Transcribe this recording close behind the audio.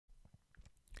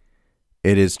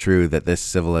It is true that this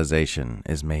civilization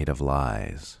is made of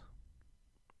lies.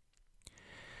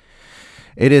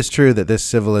 It is true that this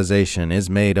civilization is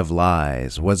made of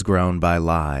lies, was grown by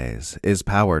lies, is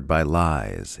powered by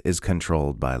lies, is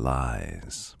controlled by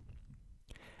lies.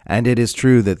 And it is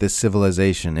true that this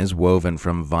civilization is woven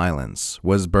from violence,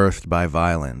 was birthed by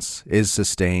violence, is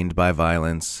sustained by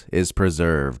violence, is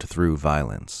preserved through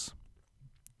violence.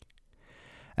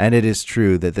 And it is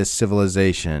true that this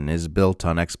civilization is built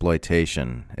on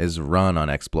exploitation, is run on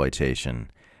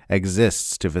exploitation,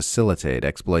 exists to facilitate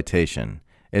exploitation,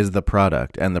 is the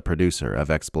product and the producer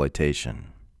of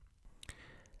exploitation.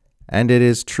 And it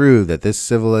is true that this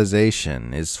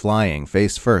civilization is flying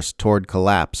face first toward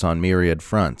collapse on myriad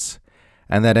fronts,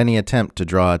 and that any attempt to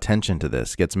draw attention to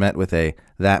this gets met with a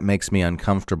 "that makes me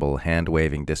uncomfortable"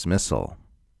 hand-waving dismissal.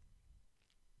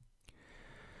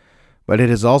 But it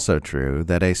is also true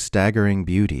that a staggering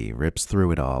beauty rips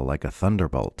through it all like a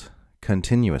thunderbolt,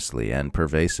 continuously and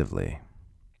pervasively.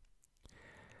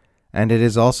 And it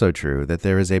is also true that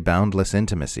there is a boundless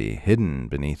intimacy hidden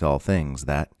beneath all things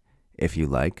that, if you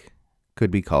like,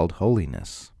 could be called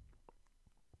holiness.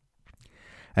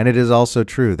 And it is also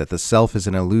true that the self is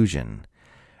an illusion,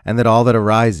 and that all that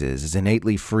arises is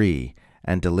innately free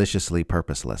and deliciously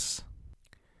purposeless.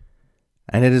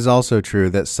 And it is also true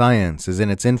that science is in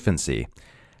its infancy,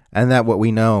 and that what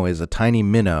we know is a tiny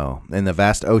minnow in the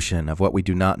vast ocean of what we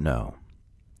do not know.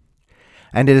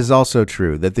 And it is also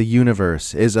true that the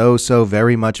universe is oh so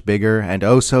very much bigger and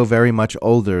oh so very much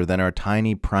older than our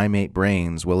tiny primate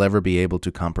brains will ever be able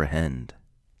to comprehend.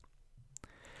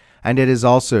 And it is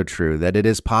also true that it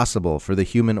is possible for the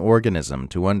human organism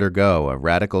to undergo a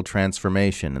radical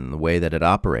transformation in the way that it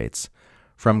operates,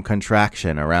 from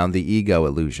contraction around the ego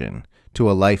illusion to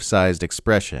a life-sized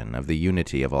expression of the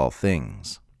unity of all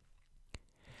things.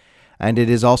 And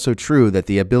it is also true that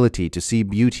the ability to see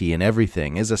beauty in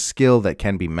everything is a skill that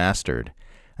can be mastered,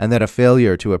 and that a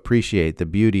failure to appreciate the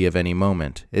beauty of any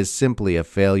moment is simply a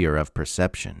failure of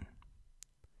perception.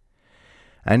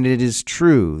 And it is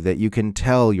true that you can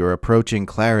tell your approaching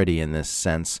clarity in this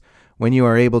sense when you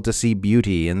are able to see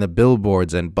beauty in the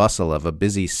billboards and bustle of a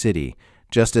busy city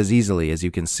just as easily as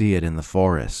you can see it in the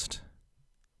forest.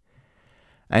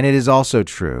 And it is also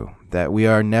true that we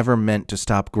are never meant to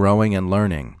stop growing and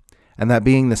learning, and that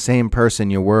being the same person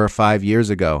you were 5 years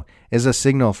ago is a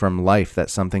signal from life that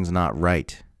something's not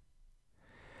right.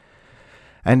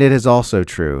 And it is also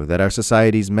true that our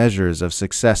society's measures of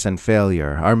success and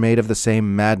failure are made of the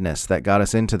same madness that got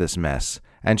us into this mess,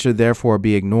 and should therefore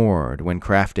be ignored when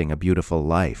crafting a beautiful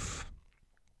life.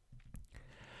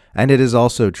 And it is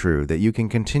also true that you can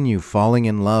continue falling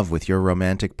in love with your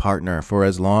romantic partner for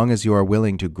as long as you are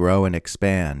willing to grow and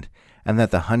expand, and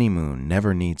that the honeymoon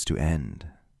never needs to end.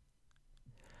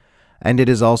 And it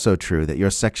is also true that your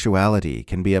sexuality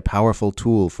can be a powerful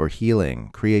tool for healing,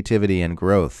 creativity, and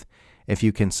growth if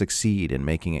you can succeed in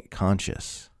making it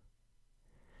conscious.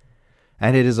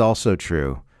 And it is also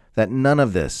true that none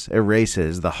of this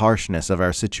erases the harshness of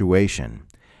our situation,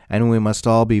 and we must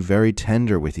all be very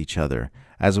tender with each other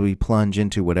as we plunge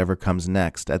into whatever comes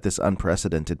next at this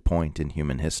unprecedented point in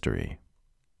human history.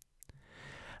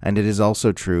 And it is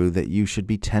also true that you should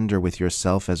be tender with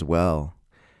yourself as well,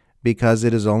 because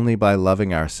it is only by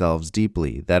loving ourselves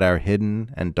deeply that our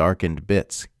hidden and darkened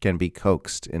bits can be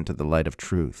coaxed into the light of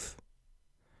truth.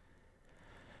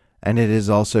 And it is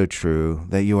also true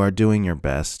that you are doing your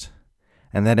best,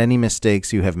 and that any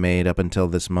mistakes you have made up until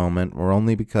this moment were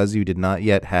only because you did not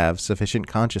yet have sufficient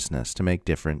consciousness to make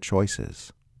different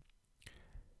choices.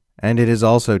 And it is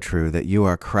also true that you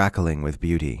are crackling with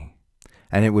beauty,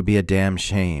 and it would be a damn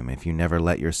shame if you never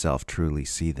let yourself truly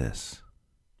see this.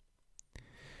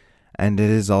 And it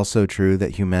is also true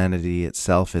that humanity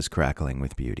itself is crackling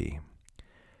with beauty,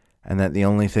 and that the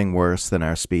only thing worse than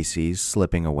our species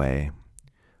slipping away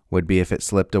would be if it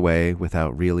slipped away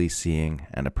without really seeing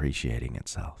and appreciating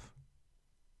itself.